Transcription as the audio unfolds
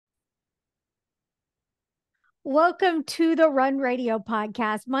Welcome to the Run Radio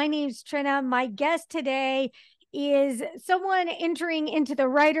podcast. My name's Trina. My guest today is someone entering into the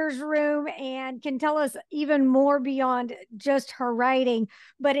writer's room and can tell us even more beyond just her writing.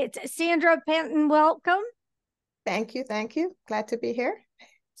 But it's Sandra Panton. Welcome. Thank you. Thank you. Glad to be here.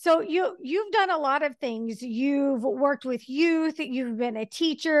 So you've done a lot of things. You've worked with youth, you've been a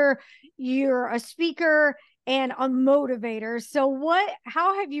teacher, you're a speaker and a motivator. So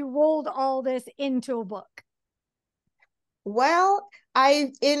how have you rolled all this into a book? Well,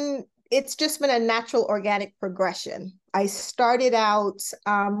 it's just been a natural organic progression. I started out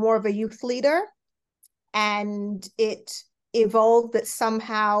more of a youth leader, and it evolved that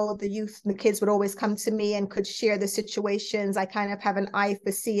somehow the youth and the kids would always come to me and could share the situations. I kind of have an eye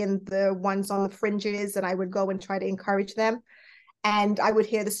for seeing the ones on the fringes, and I would go and try to encourage them. And I would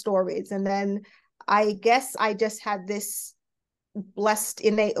hear the stories. And then I guess I just had this blessed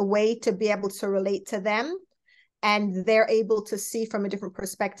innate way to be able to relate to them, and they're able to see from a different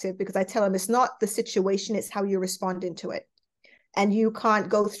perspective, because I tell them it's not the situation, it's how you respond into it. And you can't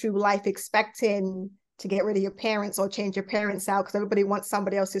go through life expecting to get rid of your parents or change your parents out, because everybody wants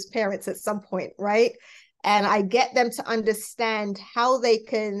somebody else's parents at some point, right? And I get them to understand how they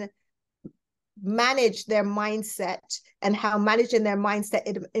can manage their mindset, and how managing their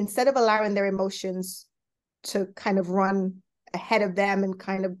mindset, instead of allowing their emotions to kind of run ahead of them and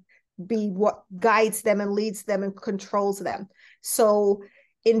kind of be what guides them and leads them and controls them. So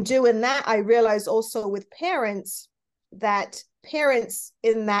in doing that, I realized also with parents that parents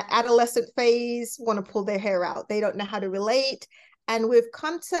in that adolescent phase want to pull their hair out. They don't know how to relate. And we've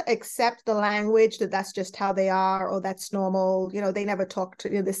come to accept the language that that's just how they are, or that's normal. You know, they never talk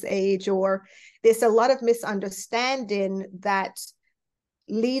to this age, or there's a lot of misunderstanding that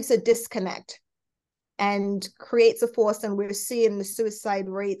leaves a disconnect and creates a force. And we're seeing the suicide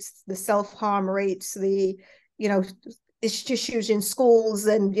rates, the self-harm rates, the, issues in schools,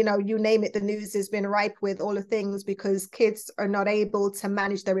 and, you name it, the news has been ripe with all the things, because kids are not able to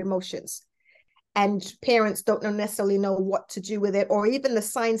manage their emotions. And parents don't necessarily know what to do with it, or even the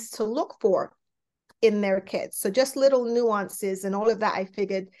signs to look for in their kids. So just little nuances and all of that, I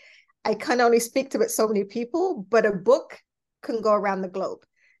figured I can only speak to it so many people, but a book can go around the globe.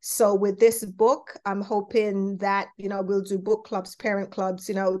 So with this book, I'm hoping that, we'll do book clubs, parent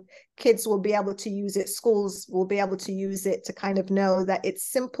clubs, kids will be able to use it. Schools will be able to use it to kind of know that it's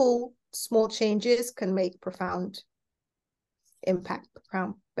simple, small changes can make profound impact,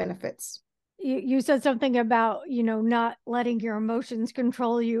 profound benefits. You said something about, not letting your emotions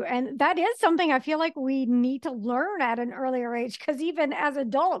control you. And that is something I feel like we need to learn at an earlier age, because even as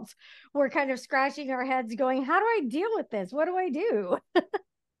adults, we're kind of scratching our heads going, how do I deal with this? What do I do?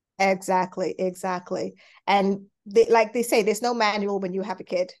 Exactly. And like they say, there's no manual when you have a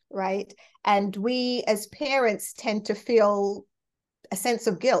kid, right? And we as parents tend to feel a sense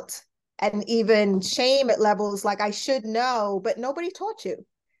of guilt and even shame at levels like, I should know, but nobody taught you.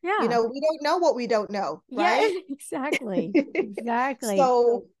 We Yeah. don't know what we don't know, Yeah, right? exactly. Exactly.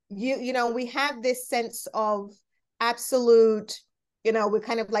 So we have this sense of absolute, we're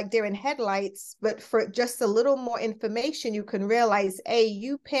kind of like deer in headlights, but for just a little more information, you can realize,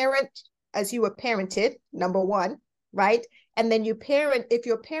 you parent as you were parented, number one, right? And then you parent, if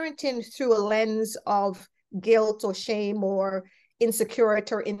you're parenting through a lens of guilt or shame or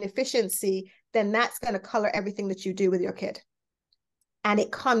insecurity or inefficiency, then that's going to color everything that you do with your kid. And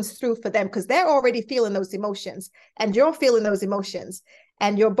it comes through for them because they're already feeling those emotions, and you're feeling those emotions,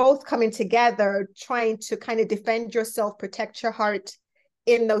 and you're both coming together trying to kind of defend yourself, protect your heart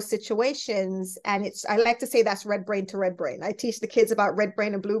in those situations. And I like to say that's red brain to red brain. I teach the kids about red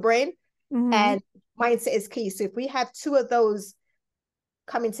brain and blue brain, and mindset is key. So if we have two of those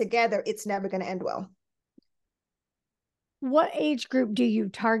coming together, it's never going to end well. What age group do you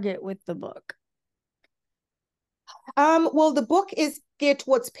target with the book? Well, the book is geared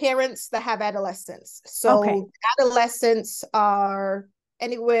towards parents that have adolescents. So Okay. adolescents are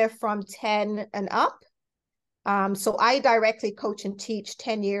anywhere from 10 and up. So I directly coach and teach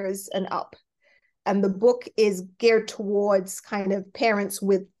 10 years and up. And the book is geared towards kind of parents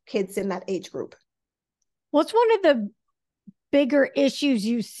with kids in that age group. What's one of the bigger issues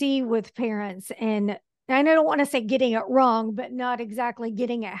you see with parents? And I don't want to say getting it wrong, but not exactly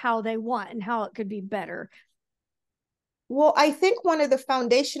getting it how they want and how it could be better. Well, I think one of the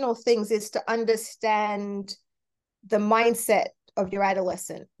foundational things is to understand the mindset of your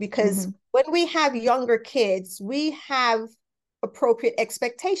adolescent, because when we have younger kids, we have appropriate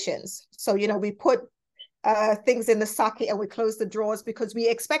expectations. So, we put things in the socket and we close the drawers because we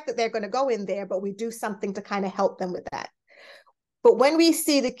expect that they're going to go in there, but we do something to kind of help them with that. But when we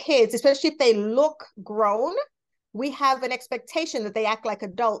see the kids, especially if they look grown, we have an expectation that they act like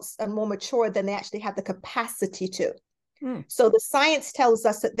adults and more mature than they actually have the capacity to. So the science tells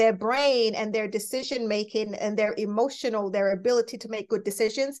us that their brain and their decision making and their emotional, their ability to make good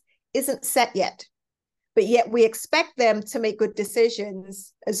decisions isn't set yet. But yet we expect them to make good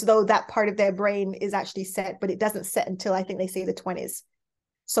decisions as though that part of their brain is actually set, but it doesn't set until I think they say the 20s.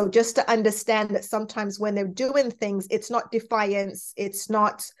 So just to understand that sometimes when they're doing things, it's not defiance, it's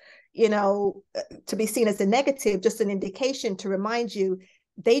not, to be seen as a negative, just an indication to remind you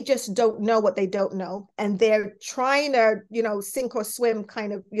they just don't know what they don't know. And they're trying to, sink or swim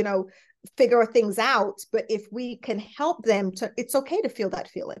kind of, figure things out. But if we can help them it's okay to feel that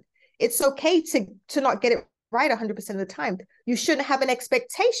feeling. It's okay to not get it right 100% of the time. You shouldn't have an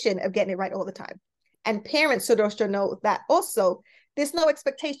expectation of getting it right all the time. And parents should also know that also, there's no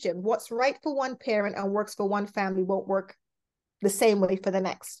expectation. What's right for one parent and works for one family won't work the same way for the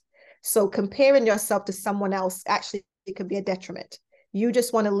next. So comparing yourself to someone else actually can be a detriment. You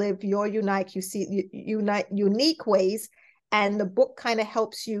just want to live your unique ways. And the book kind of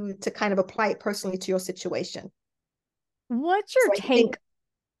helps you to kind of apply it personally to your situation. What's your take?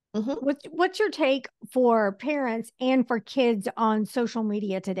 What's your take for parents and for kids on social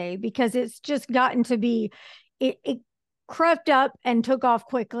media today? Because it's just gotten to be, it crept up and took off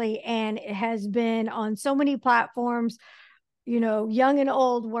quickly. And it has been on so many platforms, young and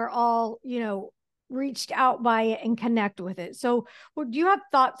old, we're all, reached out by it and connect with it. So do you have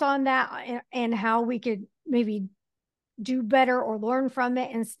thoughts on that and how we could maybe do better or learn from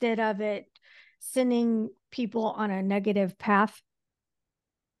it instead of it sending people on a negative path?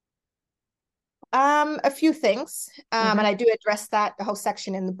 A few things. And I do address that, the whole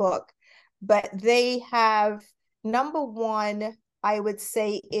section in the book, but they have, number one, I would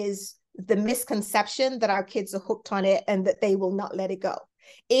say, is the misconception that our kids are hooked on it and that they will not let it go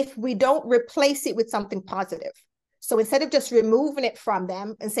if we don't replace it with something positive. So instead of just removing it from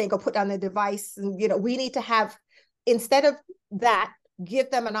them and saying, go put down the device, and we need to have, instead of that, give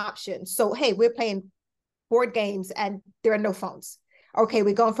them an option. So, hey, we're playing board games and there are no phones. Okay,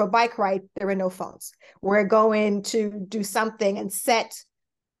 we're going for a bike ride, there are no phones. We're going to do something and set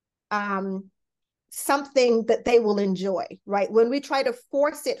something that they will enjoy, right? When we try to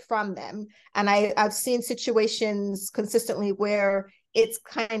force it from them, and I've seen situations consistently where it's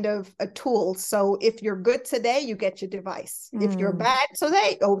kind of a tool. So if you're good today, you get your device. If you're bad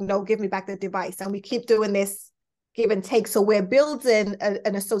today, oh no, give me back the device. And we keep doing this give and take. So we're building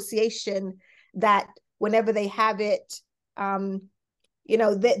an association that whenever they have it,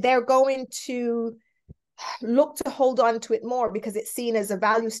 they're going to look to hold on to it more because it's seen as a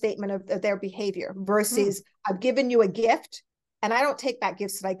value statement of their behavior versus I've given you a gift and I don't take that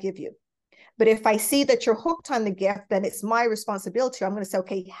gift that I give you. But if I see that you're hooked on the gift, then it's my responsibility. I'm going to say,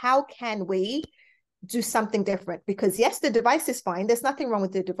 okay, how can we do something different? Because yes, the device is fine. There's nothing wrong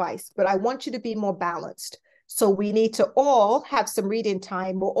with the device, but I want you to be more balanced. So we need to all have some reading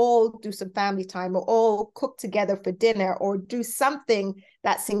time. We'll all do some family time. We'll all cook together for dinner or do something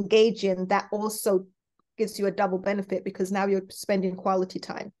that's engaging that also gives you a double benefit because now you're spending quality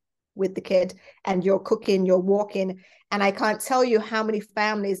time with the kid and you're cooking, you're walking. And I can't tell you how many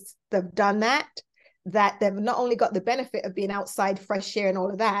families that have done that they've not only got the benefit of being outside, fresh air and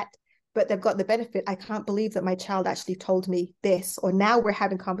all of that, but they've got the benefit. I can't believe that my child actually told me this, or now we're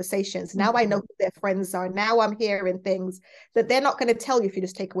having conversations. Now I know who their friends are. Now I'm hearing things that they're not going to tell you if you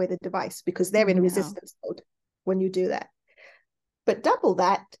just take away the device because they're in resistance mode when you do that. But double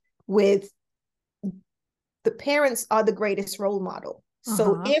that with the parents are the greatest role model.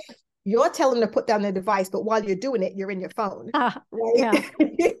 So if you're telling them to put down the device, but while you're doing it, you're in your phone,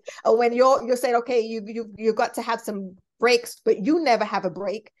 right? Or when you're saying, okay, you got to have some breaks, but you never have a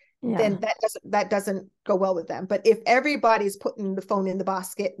break, then that doesn't go well with them. But if everybody's putting the phone in the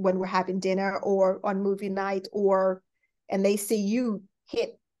basket when we're having dinner or on movie night, and they see you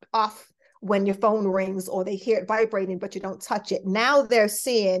hit off when your phone rings or they hear it vibrating, but you don't touch it, now they're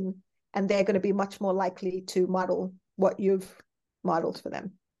seeing and they're going to be much more likely to model what you've modeled for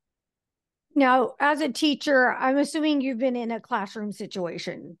them. Now, as a teacher, I'm assuming you've been in a classroom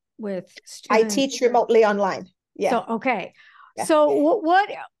situation with students. I teach remotely online. Yeah. So, okay. Yeah. So what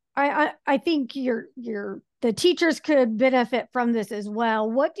I think the teachers could benefit from this as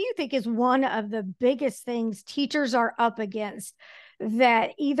well. What do you think is one of the biggest things teachers are up against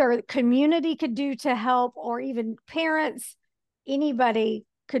that either community could do to help or even parents, anybody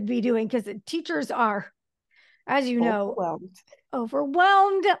could be doing? Because teachers are, as you know,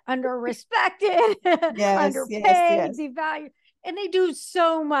 overwhelmed, under-respected, underpaid, devalued, and they do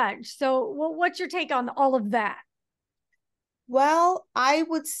so much. So what's your take on all of that? Well, I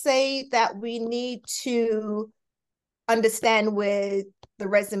would say that we need to understand where the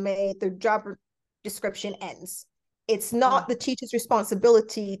resume, the job description ends. It's not the teacher's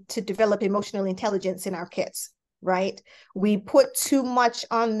responsibility to develop emotional intelligence in our kids, right? We put too much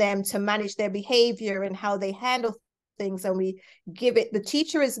on them to manage their behavior and how they handle things, and we give it, the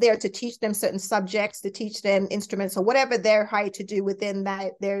teacher is there to teach them certain subjects, to teach them instruments or whatever they're hired to do within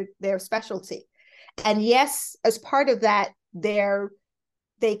that their specialty. And yes, as part of that,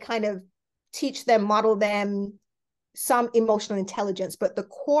 they kind of teach them, model them some emotional intelligence, but the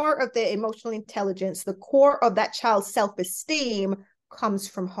core of their emotional intelligence, the core of that child's self-esteem comes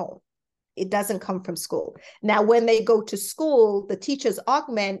from home. It doesn't come from school. Now, when they go to school, the teachers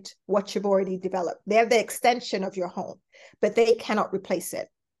augment what you've already developed. They're the extension of your home, but they cannot replace it.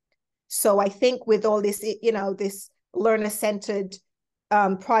 So I think with all this, this learner-centered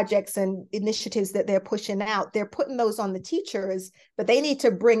projects and initiatives that they're pushing out, they're putting those on the teachers, but they need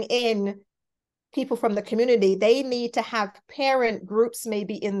to bring in people from the community. They need to have parent groups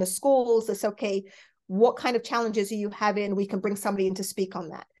maybe in the schools. It's okay, what kind of challenges are you having? We can bring somebody in to speak on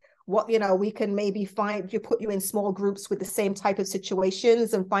that. We can maybe put you in small groups with the same type of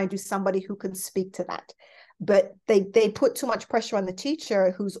situations and find you somebody who can speak to that. But they put too much pressure on the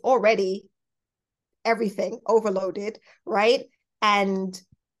teacher who's already everything overloaded, right? And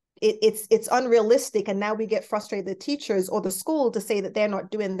it's unrealistic. And now we get frustrated, the teachers or the school, to say that they're not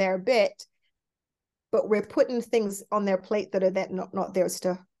doing their bit, but we're putting things on their plate that are not theirs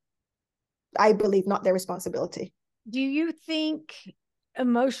to, I believe, not their responsibility. Do you think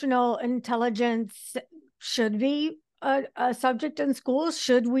emotional intelligence should be a subject in schools?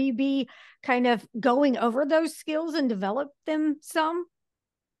 Should we be kind of going over those skills and develop them some?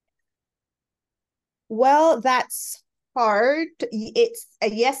 Well, that's hard. It's a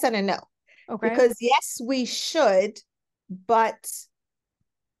yes and a no. Okay. Because yes, we should, but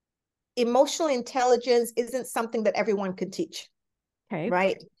emotional intelligence isn't something that everyone can teach. Okay.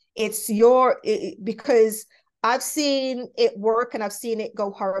 Right? Because I've seen it work and I've seen it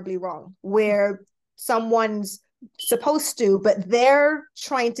go horribly wrong, where someone's supposed to, but they're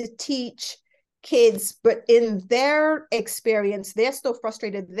trying to teach kids, but in their experience, they're still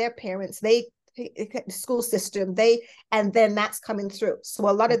frustrated. Their parents, school system, and then that's coming through. So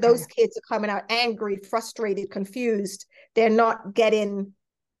a lot of those kids are coming out angry, frustrated, confused. They're not getting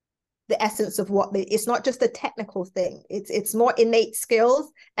the essence of it's not just a technical thing. It's more innate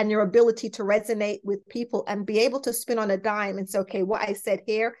skills and your ability to resonate with people and be able to spin on a dime and say, okay, what I said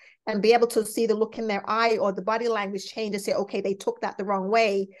here, and be able to see the look in their eye or the body language change and say, okay, they took that the wrong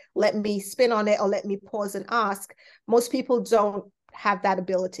way. Let me spin on it, or let me pause and ask. Most people don't have that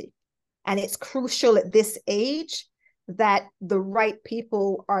ability. And it's crucial at this age that the right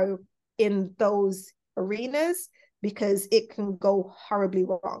people are in those arenas, because it can go horribly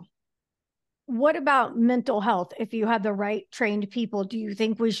wrong. What about mental health? If you had the right trained people, do you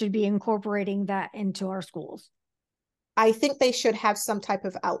think we should be incorporating that into our schools? I think they should have some type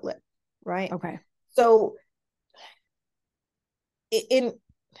of outlet, right? Okay. So in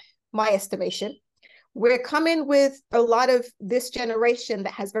my estimation, we're coming with a lot of this generation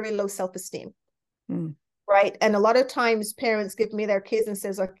that has very low self-esteem, right? And a lot of times parents give me their kids and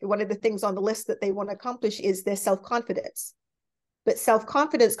says, like, one of the things on the list that they want to accomplish is their self-confidence. But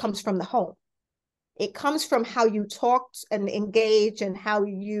self-confidence comes from the home. It comes from how you talk and engage and how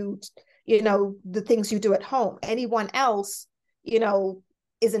the things you do at home. Anyone else,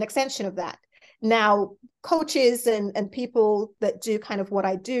 is an extension of that. Now, coaches and people that do kind of what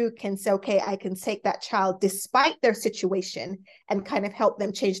I do can say, okay, I can take that child despite their situation and kind of help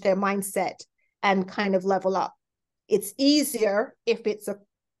them change their mindset and kind of level up. It's easier if it's a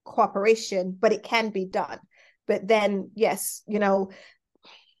cooperation, but it can be done. But then, yes,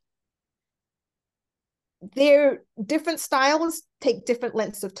 their different styles take different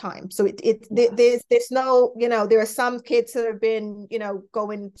lengths of time. So there's no, there are some kids that have been,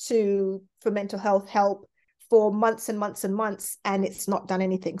 going for mental health help for months and months and months, and it's not done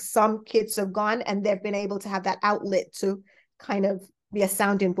anything. Some kids have gone and they've been able to have that outlet to kind of be a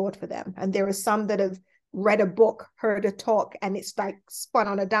sounding board for them. And there are some that have read a book, heard a talk, and it's like spun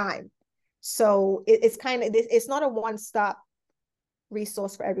on a dime. So it's not a one-stop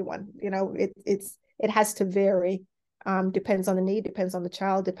resource for everyone. It has to vary. Depends on the need, depends on the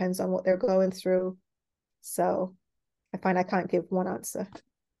child, depends on what they're going through. So I find I can't give one answer.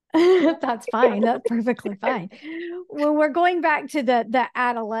 That's fine. That's perfectly fine. When we're going back to the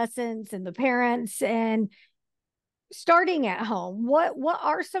adolescents and the parents and starting at home, what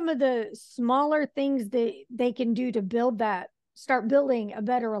are some of the smaller things that they can do to start building a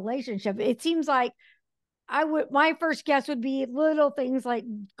better relationship? It seems like my first guess would be little things like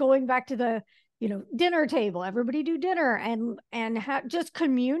going back to the, dinner table, everybody do dinner and just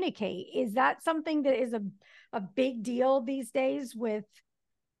communicate. Is that something that is a big deal these days with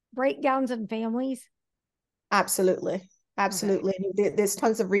breakdowns in families? Absolutely. Absolutely. Okay. There's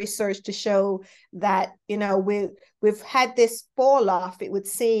tons of research to show that, we've had this fall off, it would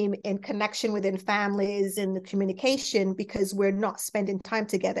seem, in connection within families, in the communication, because we're not spending time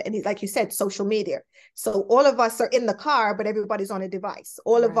together. And like you said, social media. So all of us are in the car, but everybody's on a device.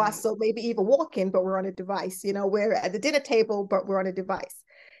 All of us, so maybe even walking, but we're on a device. We're at the dinner table, but we're on a device.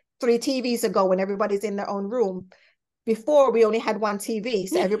 3 TVs ago, when everybody's in their own room. Before, we only had one TV,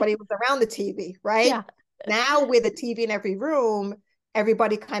 so everybody was around the TV, right? Yeah. Now with a TV in every room,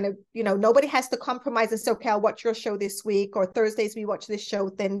 everybody kind of, nobody has to compromise and say, okay, I'll watch your show this week, or Thursdays we watch this show,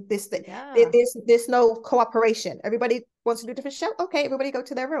 then this thing. Yeah. There's no cooperation. Everybody wants to do a different show. Okay, everybody go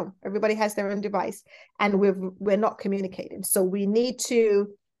to their room. Everybody has their own device, and we're not communicating. So we need to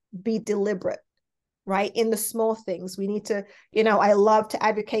be deliberate, right? In the small things. We need to, I love to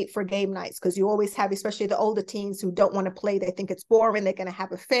advocate for game nights, because you always have, especially the older teens who don't want to play. They think it's boring. They're going to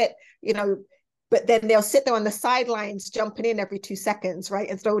have a fit, but then they'll sit there on the sidelines jumping in every 2 seconds, right?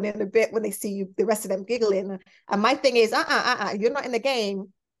 And throwing in a bit when they see you, the rest of them giggling. And my thing is, you're not in the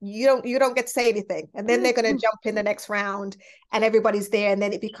game. You don't get to say anything. And then they're going to jump in the next round, and everybody's there. And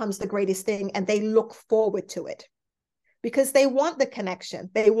then it becomes the greatest thing. And they look forward to it because they want the connection.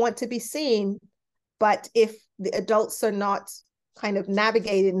 They want to be seen. But if the adults are not kind of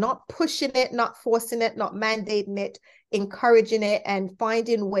navigating, not pushing it, not forcing it, not mandating it, encouraging it, and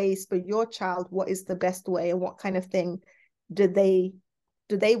finding ways for your child, what is the best way and what kind of thing do they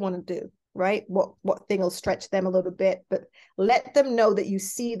want to do, right? What thing will stretch them a little bit, but let them know that you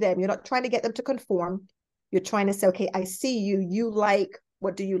see them. You're not trying to get them to conform. You're trying to say, okay, I see you. You like,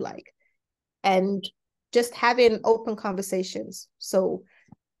 what do you like? And just having open conversations. So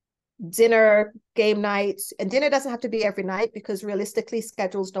dinner, game nights, and dinner doesn't have to be every night, because realistically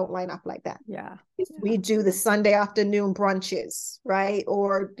schedules don't line up like that. Yeah. If we do the Sunday afternoon brunches, right,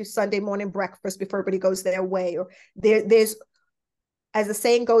 or do Sunday morning breakfast before everybody goes their way, or there's, as the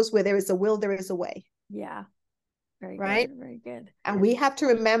saying goes, where there is a will, there is a way. Yeah. Very right. Good. Very good. And we have to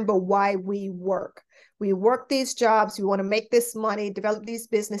remember why we work. We work these jobs. We want to make this money, develop these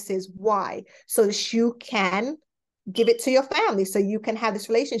businesses. Why? So that you can give it to your family, so you can have this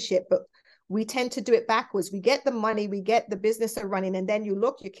relationship. But we tend to do it backwards. We get the money, we get the business are running, and then you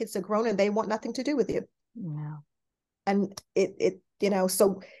look, your kids are grown and they want nothing to do with you. Yeah. And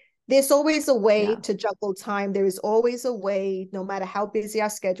so there's always a way to juggle time. There is always a way, no matter how busy our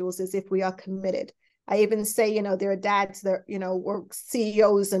schedules is, if we are committed. I even say, there are dads that, or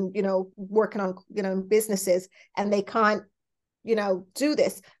CEOs and, working on, businesses, and they can't, do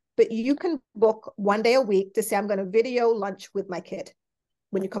this. But you can book one day a week to say, I'm going to video lunch with my kid.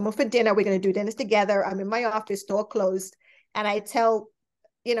 When you come home for dinner, we're going to do dinner together. I'm in my office, door closed. And I tell,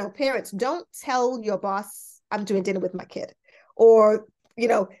 parents, don't tell your boss I'm doing dinner with my kid. Or,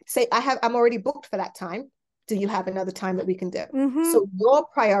 say, I'm already booked for that time. Do you have another time that we can do? Mm-hmm. So you're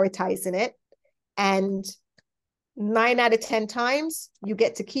prioritizing it. And 9 out of 10 times, you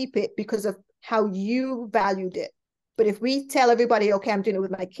get to keep it because of how you valued it. But if we tell everybody, okay, I'm doing it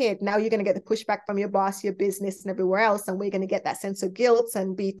with my kid, now you're going to get the pushback from your boss, your business, and everywhere else. And we're going to get that sense of guilt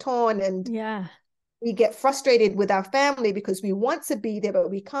and be torn. And we get frustrated with our family because we want to be there, but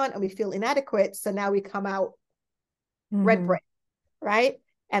we can't, and we feel inadequate. So now we come out red brain, right?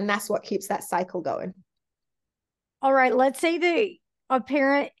 And that's what keeps that cycle going. All right. Let's say that a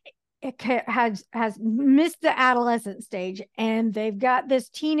parent has missed the adolescent stage, and they've got this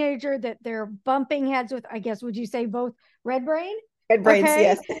teenager that they're bumping heads with. I guess, would you say both red brains,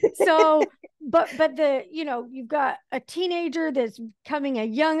 yes. So but you've got a teenager that's becoming a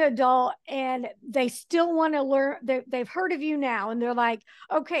young adult, and they still want to learn. They've heard of you now, and they're like,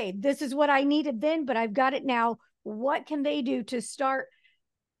 okay, this is what I needed then, but I've got it now. What can they do to start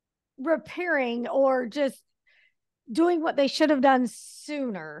repairing or just doing what they should have done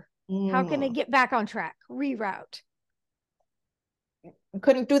sooner? How can they get back on track, reroute? You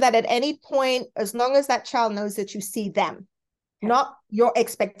couldn't do that at any point, as long as that child knows that you see them, not your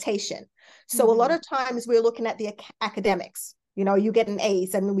expectation. So a lot of times we're looking at the academics, you get an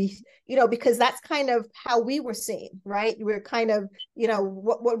A's, and we, because that's kind of how we were seen, right? We're kind of,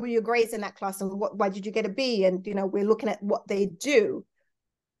 what were your grades in that class, and why did you get a B? And, we're looking at what they do.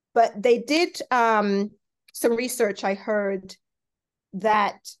 But they did some research. I heard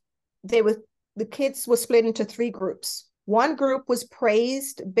that the kids were split into 3 groups. One group was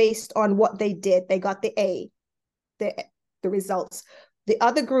praised based on what they did. They got the A, the results. The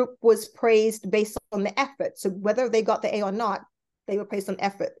other group was praised based on the effort. So whether they got the A or not, they were praised on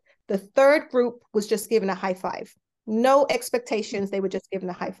effort. The third group was just given a high five. No expectations. They were just given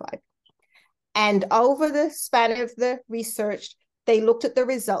a high five. And over the span of the research, they looked at the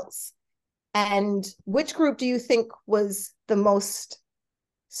results. And which group do you think was the most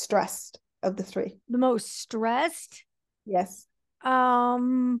stressed of the three? The most stressed? Yes.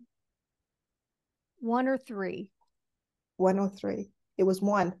 1 or 3? 1 or 3. It was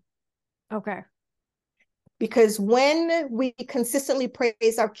 1. Okay. Because when we consistently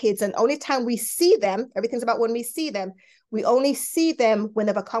praise our kids, and only time we see them, everything's about when we see them, we only see them when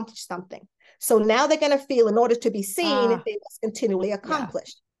they've accomplished something. So now they're going to feel, in order to be seen, they must continually accomplish.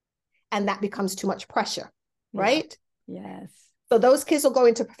 Yeah. And that becomes too much pressure, right? Yes. So those kids will go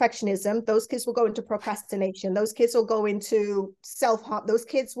into perfectionism. Those kids will go into procrastination. Those kids will go into self-harm. Those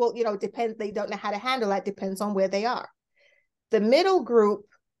kids will, depend. They don't know how to handle that. Depends on where they are. The middle group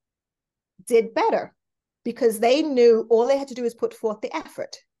did better because they knew all they had to do is put forth the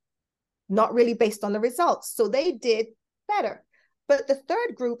effort, not really based on the results. So they did better. But the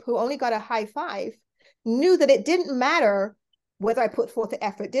third group, who only got a high five, knew that it didn't matter whether I put forth the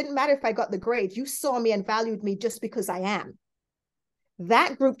effort. It didn't matter if I got the grade. You saw me and valued me just because I am.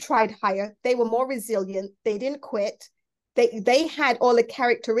 That group tried higher. They were more resilient. They didn't quit. They had all the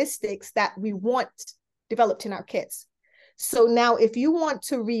characteristics that we want developed in our kids. So now if you want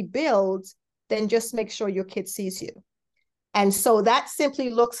to rebuild, then just make sure your kid sees you. And so that simply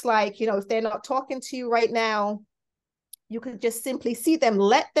looks like, if they're not talking to you right now, you could just simply see them,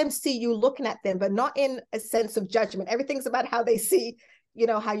 let them see you looking at them, but not in a sense of judgment. Everything's about how they see,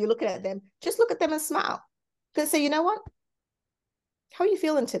 how you're looking at them. Just look at them and smile. Because say, you know what? How are you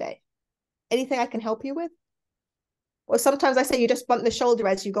feeling today? Anything I can help you with? Or sometimes I say you just bump the shoulder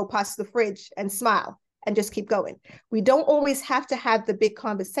as you go past the fridge and smile and just keep going. We don't always have to have the big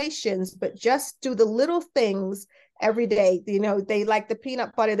conversations, but just do the little things every day. They like the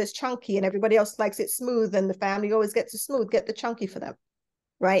peanut butter that's chunky and everybody else likes it smooth, and the family always gets it smooth. Get the chunky for them,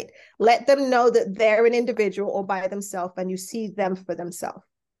 right? Let them know that they're an individual all by themselves and you see them for themselves.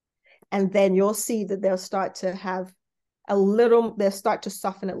 And then you'll see that they'll start to have they'll start to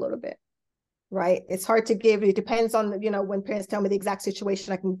soften a little bit, right? It's hard to give. It depends on, when parents tell me the exact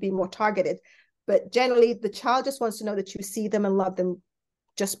situation, I can be more targeted. But generally, the child just wants to know that you see them and love them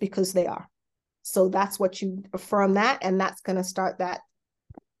just because they are. So that's what you affirm that, and that's going to start that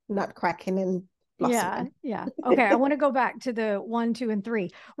nut cracking and blossoming. Yeah. Okay, I want to go back to the 1, 2, and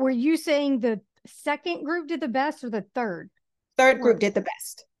 3. Were you saying the second group did the best or the third? Third group did the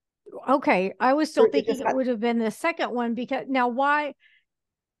best. Okay, I was still thinking it would have been the second one because now why?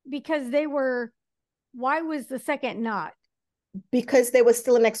 Because why was the second not? Because there was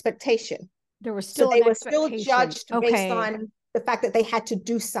still an expectation. There was still they were still judged based on the fact that they had to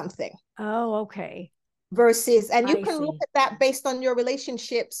do something. Oh, okay. Versus, and you can look at that based on your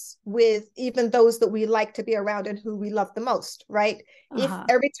relationships with even those that we like to be around and who we love the most, right? If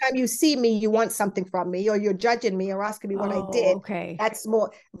every time you see me, you want something from me, or you're judging me or asking me what I did, that's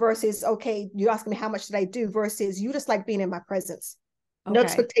more versus, okay, you're asking me how much did I do versus you just like being in my presence. No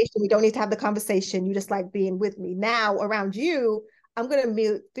expectation. We don't need to have the conversation. You just like being with me. Now around you, I'm going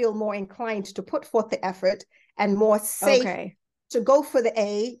to feel more inclined to put forth the effort and more safe to go for the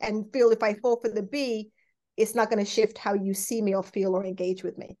A, and feel if I fall for the B, it's not going to shift how you see me or feel or engage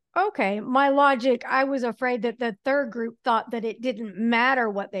with me. Okay. My logic, I was afraid that the third group thought that it didn't matter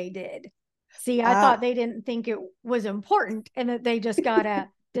what they did. See, I thought they didn't think it was important and that they just got a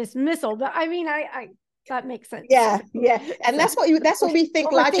dismissal. But I mean, I that makes sense. Yeah. And that's what we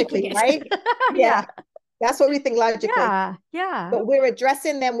think logically, right? Yeah. That's what we think logically. Yeah. But we're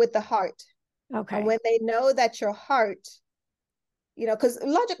addressing them with the heart. Okay. And when they know that your heart, because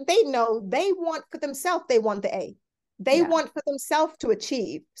logic, they know they want for themselves, they want the A. They want for themselves to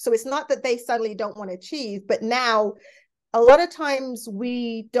achieve. So it's not that they suddenly don't want to achieve, but now a lot of times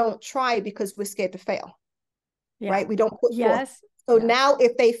we don't try because we're scared to fail, right? We don't put forth. So now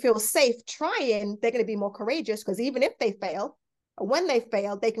if they feel safe trying, they're going to be more courageous, because even if they fail, or when they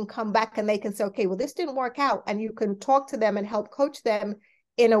fail, they can come back and they can say, okay, well, this didn't work out. And you can talk to them and help coach them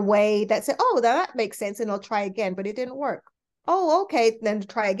in a way that say, oh, that makes sense. And they'll try again, but it didn't work. Oh, okay, then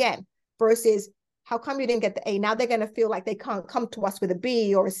try again. Versus, how come you didn't get the A? Now they're going to feel like they can't come to us with a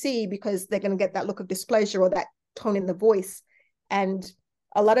B or a C because they're going to get that look of displeasure or that tone in the voice. And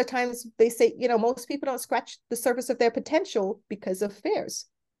a lot of times they say, most people don't scratch the surface of their potential because of fears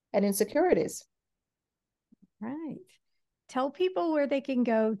and insecurities. Right. Tell people where they can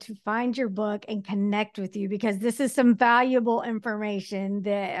go to find your book and connect with you, because this is some valuable information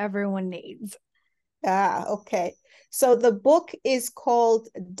that everyone needs. Okay. So the book is called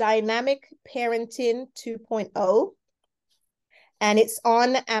Dynamic Parenting 2.0, and it's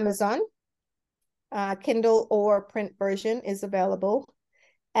on Amazon. Kindle or print version is available.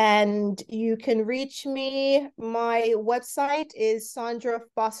 And you can reach me. My website is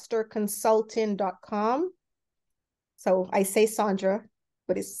sandrafosterconsulting.com. So I say Sandra,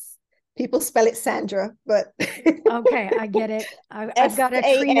 but people spell it Sandra, but okay, I get it. I've got a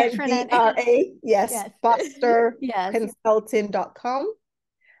Trina Sandra, yes, yes. fosterconsulting.com.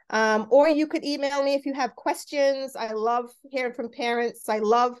 Or you could email me if you have questions. I love hearing from parents. I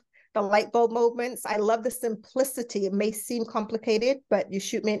love the light bulb moments. I love the simplicity. It may seem complicated, but you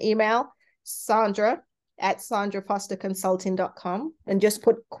shoot me an email, Sandra@sandrafosterconsulting.com, and just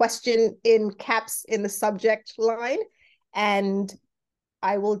put question in caps in the subject line, and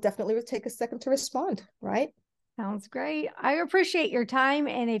I will definitely take a second to respond, right? Sounds great. I appreciate your time.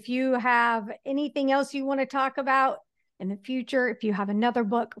 And if you have anything else you want to talk about in the future, if you have another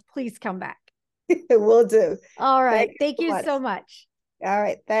book, please come back. Will do. All right. Thank you so much. All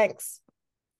right. Thanks.